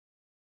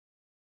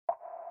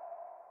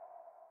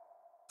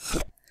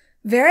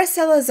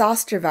Varicella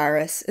Zoster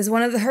virus is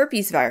one of the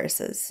herpes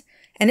viruses,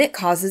 and it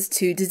causes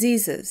two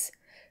diseases,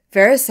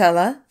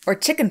 varicella, or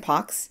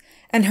chickenpox,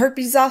 and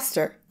herpes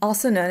zoster,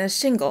 also known as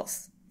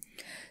shingles.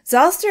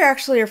 Zoster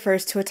actually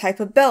refers to a type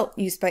of belt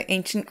used by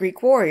ancient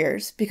Greek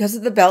warriors because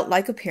of the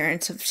belt-like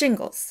appearance of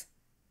shingles.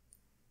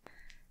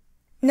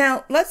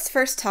 Now, let's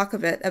first talk a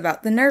bit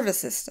about the nervous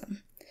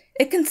system.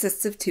 It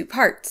consists of two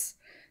parts: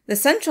 the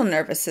central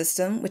nervous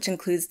system, which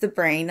includes the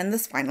brain and the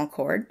spinal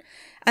cord,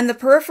 and the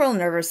peripheral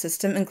nervous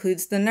system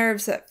includes the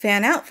nerves that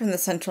fan out from the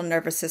central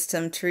nervous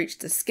system to reach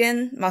the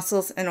skin,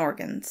 muscles, and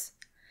organs.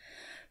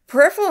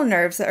 Peripheral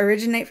nerves that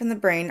originate from the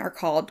brain are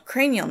called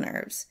cranial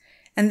nerves,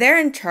 and they're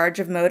in charge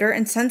of motor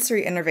and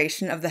sensory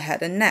innervation of the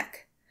head and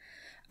neck.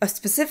 A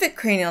specific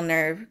cranial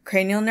nerve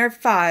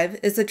 5,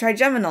 is the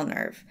trigeminal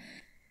nerve,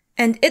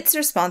 and it's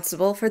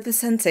responsible for the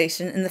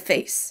sensation in the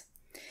face.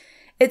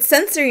 Its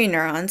sensory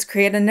neurons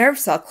create a nerve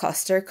cell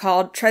cluster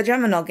called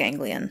trigeminal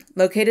ganglion,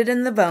 located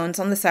in the bones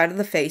on the side of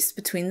the face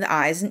between the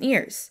eyes and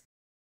ears.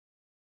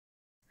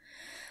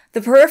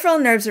 The peripheral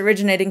nerves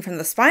originating from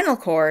the spinal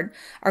cord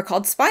are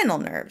called spinal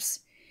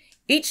nerves.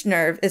 Each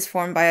nerve is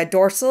formed by a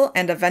dorsal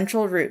and a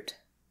ventral root.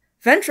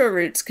 Ventral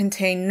roots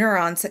contain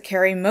neurons that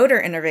carry motor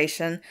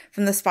innervation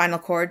from the spinal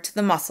cord to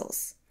the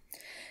muscles.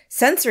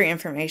 Sensory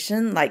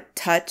information, like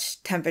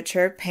touch,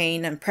 temperature,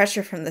 pain, and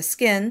pressure from the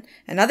skin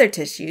and other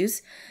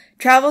tissues,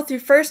 travel through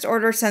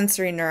first-order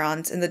sensory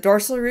neurons in the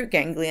dorsal root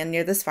ganglion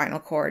near the spinal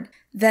cord,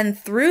 then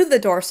through the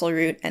dorsal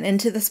root and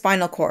into the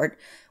spinal cord,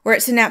 where it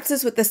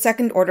synapses with the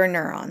second-order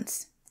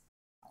neurons.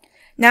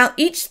 Now,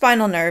 each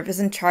spinal nerve is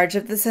in charge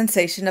of the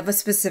sensation of a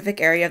specific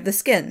area of the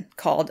skin,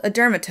 called a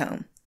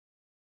dermatome.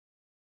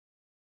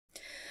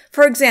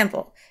 For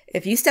example,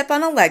 if you step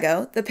on a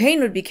Lego, the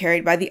pain would be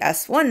carried by the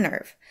S1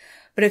 nerve,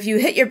 but if you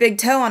hit your big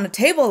toe on a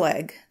table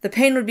leg, the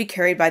pain would be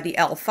carried by the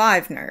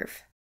L5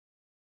 nerve.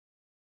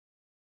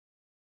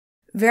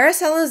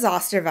 Varicella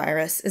Zoster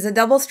virus is a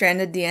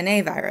double-stranded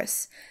DNA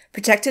virus,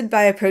 protected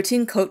by a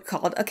protein coat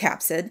called a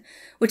capsid,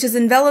 which is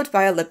enveloped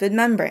by a lipid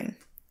membrane.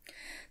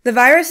 The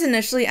virus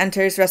initially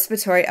enters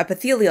respiratory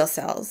epithelial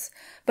cells,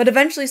 but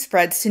eventually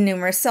spreads to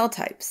numerous cell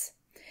types.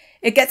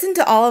 It gets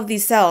into all of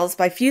these cells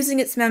by fusing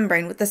its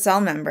membrane with the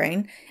cell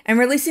membrane and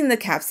releasing the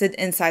capsid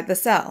inside the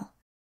cell.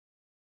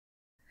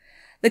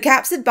 The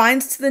capsid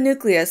binds to the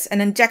nucleus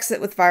and injects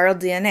it with viral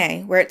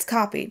DNA, where it's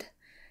copied.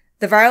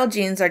 The viral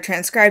genes are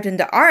transcribed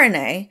into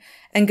RNA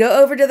and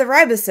go over to the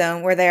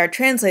ribosome, where they are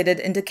translated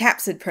into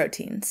capsid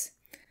proteins.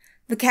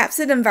 The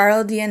capsid and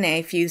viral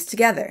DNA fuse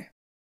together.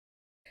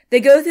 They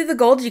go through the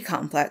Golgi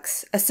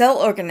complex, a cell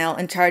organelle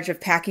in charge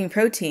of packing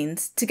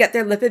proteins, to get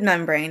their lipid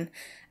membrane,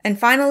 and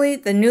finally,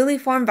 the newly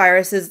formed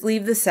viruses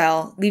leave the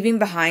cell, leaving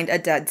behind a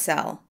dead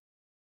cell.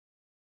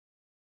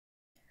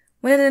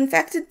 When an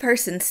infected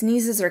person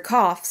sneezes or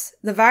coughs,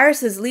 the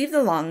viruses leave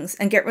the lungs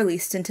and get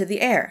released into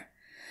the air.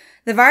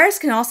 The virus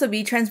can also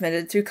be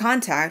transmitted through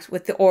contact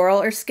with the oral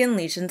or skin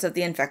lesions of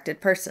the infected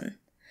person.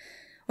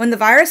 When the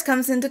virus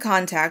comes into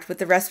contact with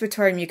the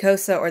respiratory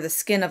mucosa or the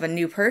skin of a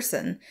new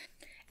person,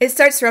 it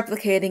starts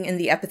replicating in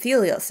the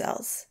epithelial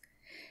cells.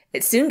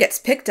 It soon gets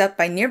picked up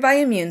by nearby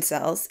immune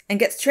cells and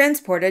gets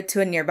transported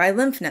to a nearby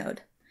lymph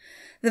node.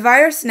 The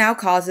virus now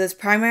causes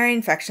primary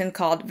infection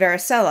called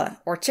varicella,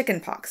 or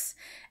chickenpox,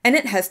 and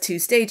it has two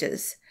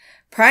stages: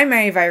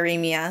 primary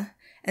viremia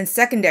and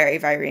secondary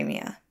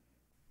viremia.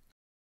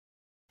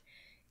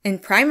 In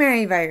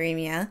primary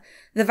viremia,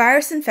 the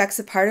virus infects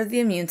a part of the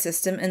immune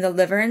system in the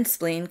liver and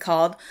spleen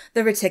called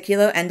the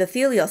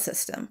reticuloendothelial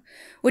system,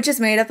 which is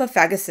made up of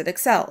phagocytic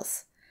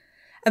cells.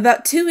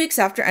 About 2 weeks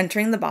after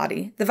entering the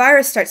body, the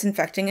virus starts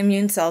infecting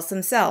immune cells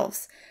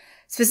themselves,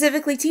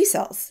 specifically T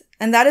cells,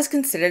 and that is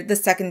considered the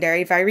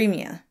secondary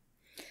viremia.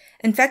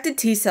 Infected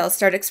T cells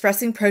start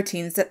expressing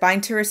proteins that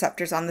bind to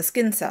receptors on the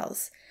skin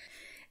cells.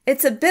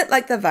 It's a bit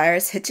like the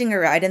virus hitching a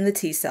ride in the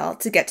T cell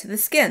to get to the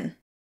skin.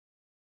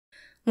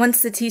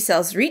 Once the T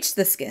cells reach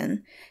the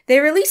skin, they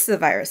release the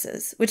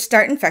viruses, which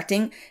start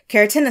infecting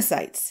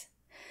keratinocytes.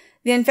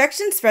 The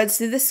infection spreads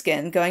through the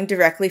skin, going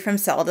directly from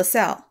cell to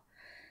cell.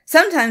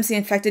 Sometimes the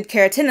infected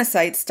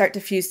keratinocytes start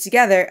to fuse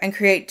together and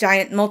create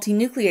giant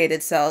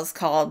multinucleated cells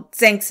called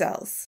Zank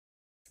cells.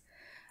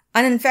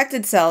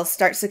 Uninfected cells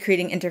start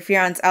secreting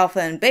interferons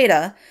alpha and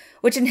beta,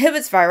 which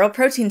inhibits viral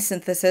protein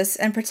synthesis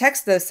and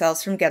protects those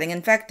cells from getting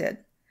infected.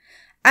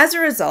 As a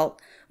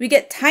result, we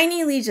get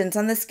tiny lesions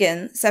on the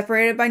skin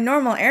separated by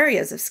normal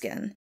areas of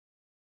skin.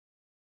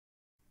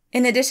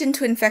 In addition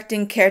to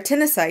infecting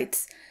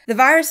keratinocytes, the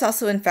virus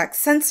also infects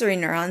sensory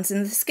neurons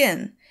in the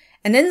skin,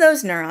 and in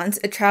those neurons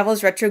it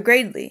travels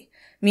retrogradely,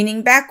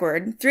 meaning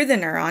backward through the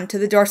neuron to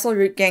the dorsal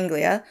root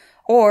ganglia,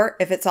 or,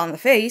 if it's on the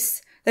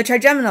face, the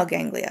trigeminal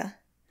ganglia.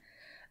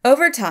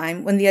 Over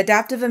time, when the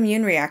adaptive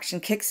immune reaction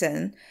kicks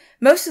in,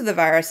 most of the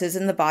viruses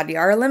in the body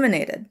are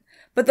eliminated,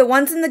 but the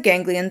ones in the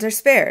ganglions are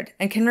spared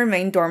and can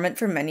remain dormant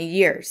for many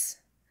years.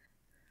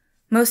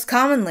 Most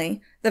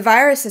commonly, the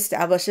virus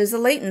establishes a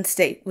latent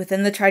state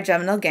within the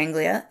trigeminal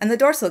ganglia and the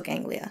dorsal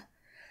ganglia.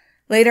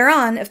 Later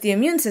on, if the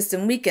immune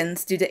system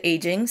weakens due to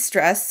aging,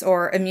 stress,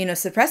 or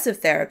immunosuppressive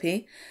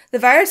therapy, the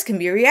virus can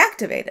be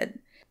reactivated.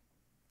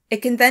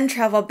 It can then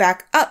travel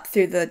back up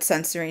through the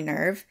sensory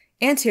nerve,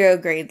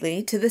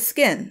 anterogradely, to the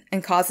skin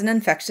and cause an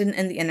infection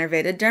in the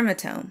innervated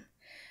dermatome.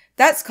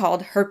 That's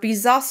called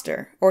herpes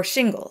zoster, or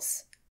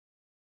shingles.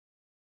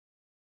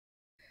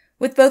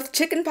 With both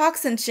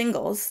chickenpox and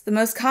shingles, the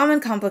most common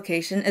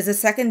complication is a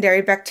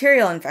secondary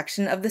bacterial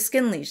infection of the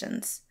skin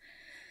lesions.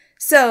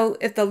 So,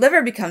 if the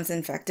liver becomes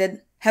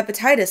infected,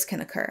 hepatitis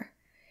can occur.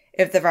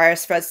 If the virus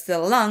spreads to the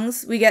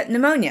lungs, we get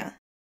pneumonia.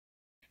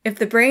 If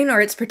the brain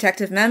or its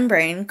protective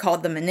membrane,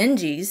 called the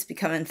meninges,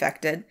 become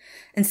infected,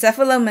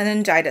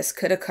 encephalomeningitis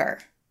could occur.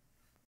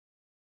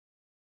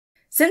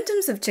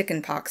 Symptoms of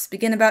chickenpox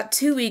begin about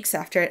 2 weeks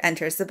after it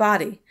enters the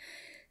body.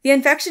 The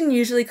infection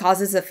usually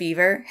causes a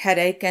fever,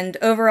 headache, and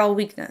overall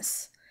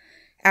weakness.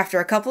 After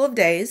a couple of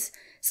days,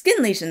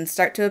 skin lesions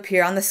start to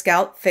appear on the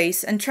scalp,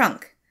 face, and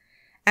trunk.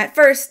 At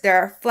first, there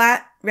are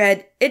flat,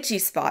 red, itchy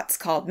spots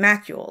called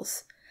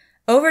macules.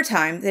 Over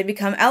time, they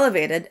become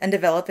elevated and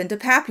develop into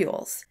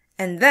papules,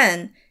 and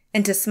then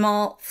into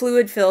small,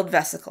 fluid-filled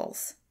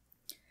vesicles.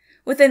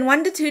 Within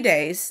 1 to 2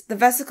 days, the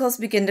vesicles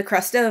begin to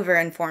crust over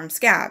and form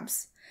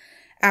scabs.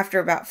 After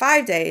about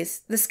 5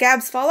 days, the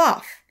scabs fall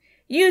off,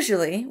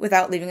 usually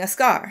without leaving a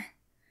scar.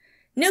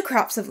 New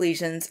crops of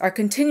lesions are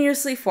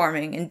continuously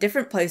forming in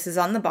different places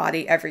on the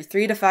body every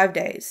 3 to 5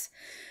 days,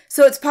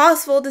 so it's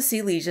possible to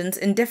see lesions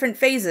in different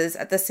phases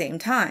at the same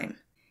time.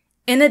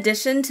 In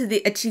addition to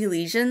the itchy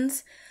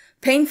lesions,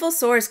 painful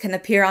sores can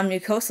appear on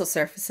mucosal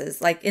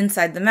surfaces, like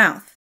inside the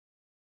mouth.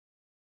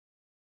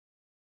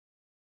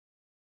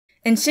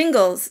 In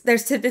shingles,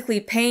 there's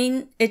typically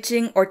pain,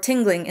 itching, or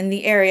tingling in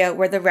the area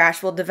where the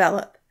rash will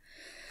develop.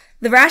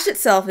 The rash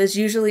itself is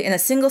usually in a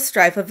single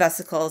stripe of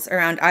vesicles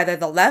around either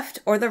the left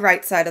or the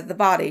right side of the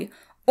body,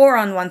 or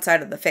on one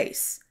side of the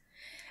face.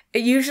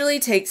 It usually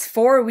takes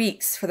 4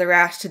 weeks for the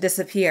rash to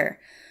disappear,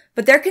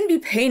 but there can be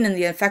pain in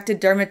the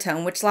affected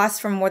dermatome which lasts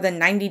for more than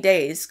 90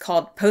 days,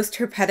 called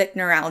postherpetic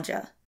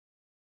neuralgia.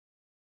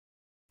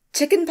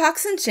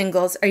 Chickenpox and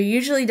shingles are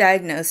usually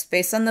diagnosed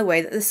based on the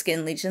way that the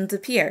skin lesions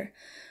appear,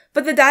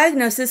 but the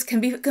diagnosis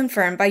can be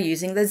confirmed by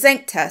using the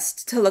Zinc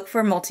test to look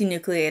for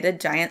multinucleated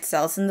giant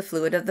cells in the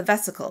fluid of the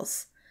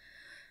vesicles.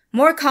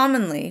 More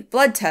commonly,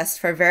 blood tests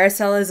for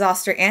Varicella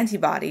Zoster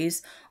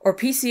antibodies, or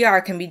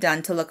PCR, can be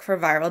done to look for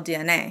viral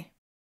DNA.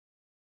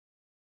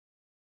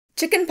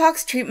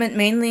 Chickenpox treatment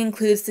mainly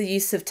includes the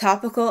use of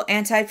topical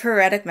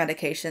antipyretic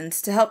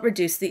medications to help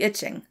reduce the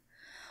itching.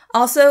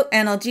 Also,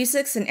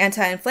 analgesics and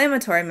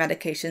anti-inflammatory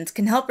medications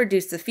can help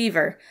reduce the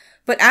fever,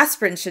 but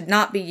aspirin should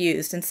not be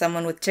used in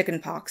someone with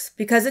chickenpox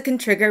because it can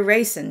trigger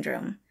Rey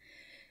syndrome.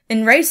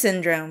 In Rey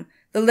syndrome,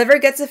 the liver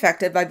gets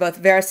affected by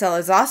both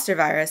Varicella Zoster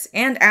virus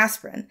and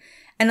aspirin,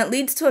 and it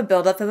leads to a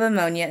buildup of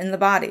ammonia in the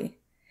body.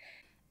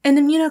 In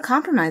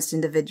immunocompromised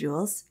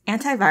individuals,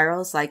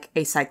 antivirals like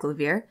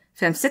acyclovir,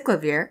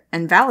 famciclovir,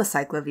 and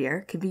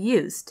valacyclovir can be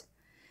used.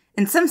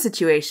 In some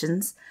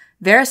situations,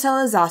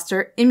 Varicella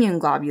Zoster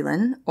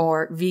immunoglobulin,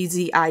 or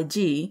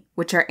VZIG,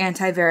 which are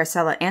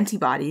anti-varicella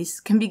antibodies,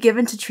 can be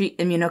given to treat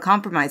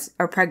immunocompromised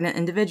or pregnant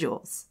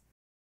individuals.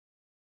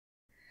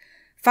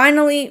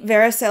 Finally,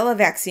 varicella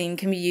vaccine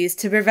can be used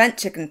to prevent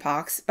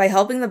chickenpox by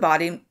helping the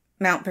body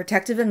mount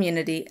protective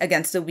immunity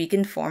against a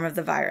weakened form of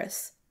the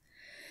virus.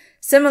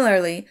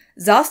 Similarly,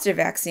 zoster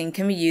vaccine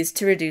can be used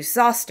to reduce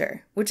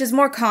zoster, which is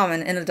more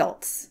common in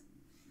adults.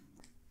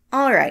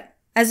 Alright,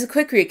 as a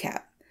quick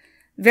recap,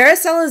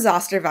 Varicella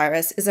Zoster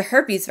virus is a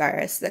herpes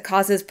virus that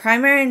causes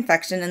primary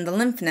infection in the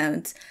lymph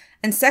nodes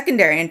and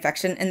secondary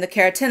infection in the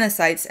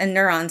keratinocytes and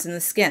neurons in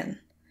the skin.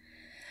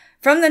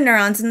 From the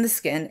neurons in the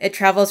skin, it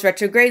travels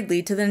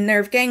retrogradely to the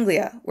nerve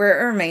ganglia, where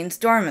it remains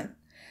dormant.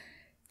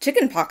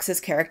 Chickenpox is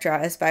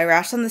characterized by a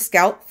rash on the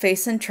scalp,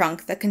 face, and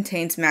trunk that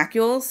contains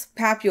macules,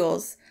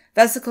 papules,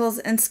 vesicles,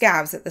 and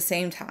scabs at the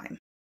same time.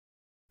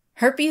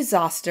 Herpes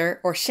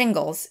zoster, or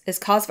shingles, is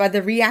caused by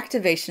the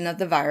reactivation of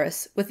the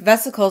virus with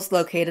vesicles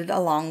located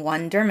along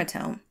one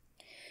dermatome.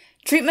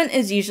 Treatment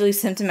is usually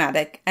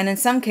symptomatic and in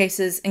some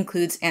cases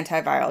includes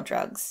antiviral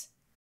drugs.